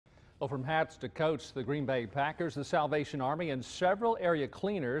Well, from hats to coats, the Green Bay Packers, the Salvation Army, and several area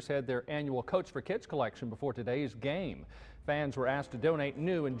cleaners had their annual Coats for Kids collection before today's game. Fans were asked to donate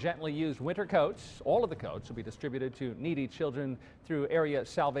new and gently used winter coats. All of the coats will be distributed to needy children through area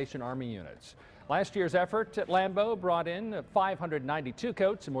Salvation Army units. Last year's effort at Lambeau brought in 592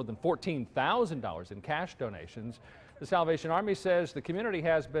 coats and more than $14,000 in cash donations. The Salvation Army says the community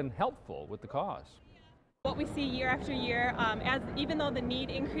has been helpful with the cause. What we see year after year, even though the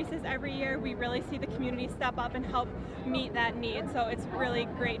need increases every year, we really see the community step up and help meet that need. So it's really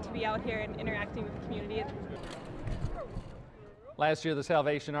great to be out here and interacting with the community. Last year, the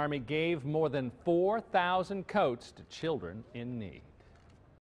Salvation Army gave more than 4,000 coats to children in need.